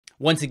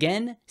Once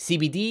again,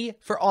 CBD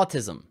for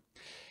autism.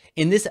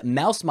 In this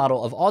mouse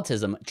model of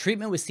autism,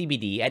 treatment with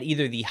CBD at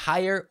either the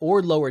higher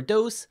or lower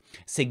dose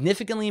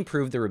significantly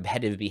improved the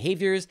repetitive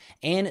behaviors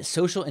and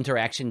social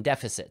interaction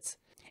deficits.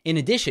 In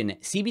addition,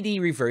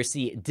 CBD reversed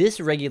the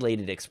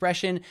dysregulated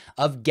expression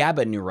of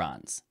GABA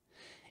neurons.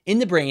 In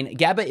the brain,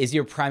 GABA is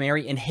your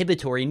primary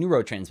inhibitory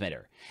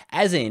neurotransmitter,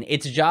 as in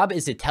its job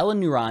is to tell the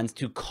neurons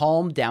to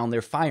calm down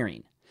their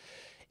firing.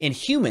 In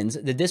humans,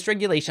 the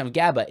dysregulation of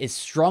GABA is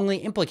strongly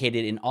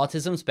implicated in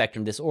autism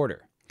spectrum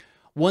disorder.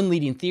 One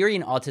leading theory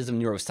in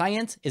autism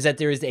neuroscience is that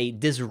there is a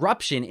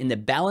disruption in the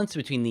balance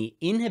between the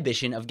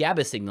inhibition of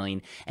GABA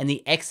signaling and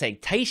the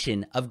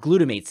excitation of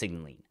glutamate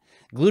signaling,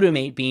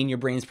 glutamate being your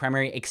brain's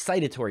primary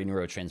excitatory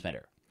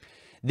neurotransmitter.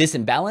 This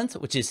imbalance,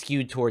 which is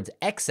skewed towards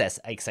excess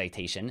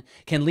excitation,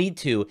 can lead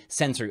to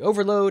sensory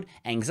overload,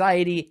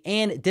 anxiety,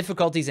 and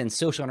difficulties in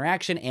social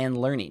interaction and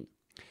learning.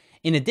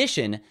 In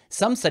addition,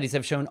 some studies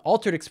have shown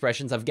altered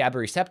expressions of GABA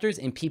receptors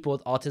in people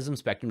with autism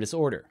spectrum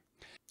disorder.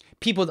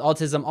 People with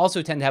autism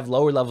also tend to have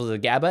lower levels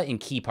of GABA in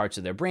key parts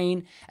of their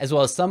brain, as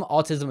well as some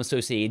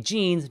autism-associated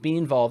genes being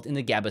involved in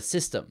the GABA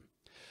system.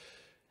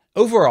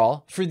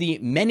 Overall, for the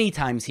many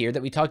times here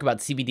that we talk about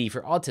CBD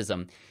for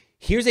autism,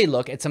 here's a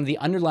look at some of the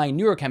underlying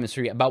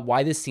neurochemistry about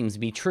why this seems to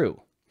be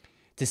true.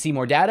 To see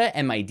more data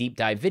and my deep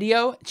dive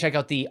video, check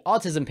out the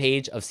autism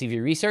page of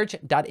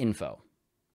CVResearch.info.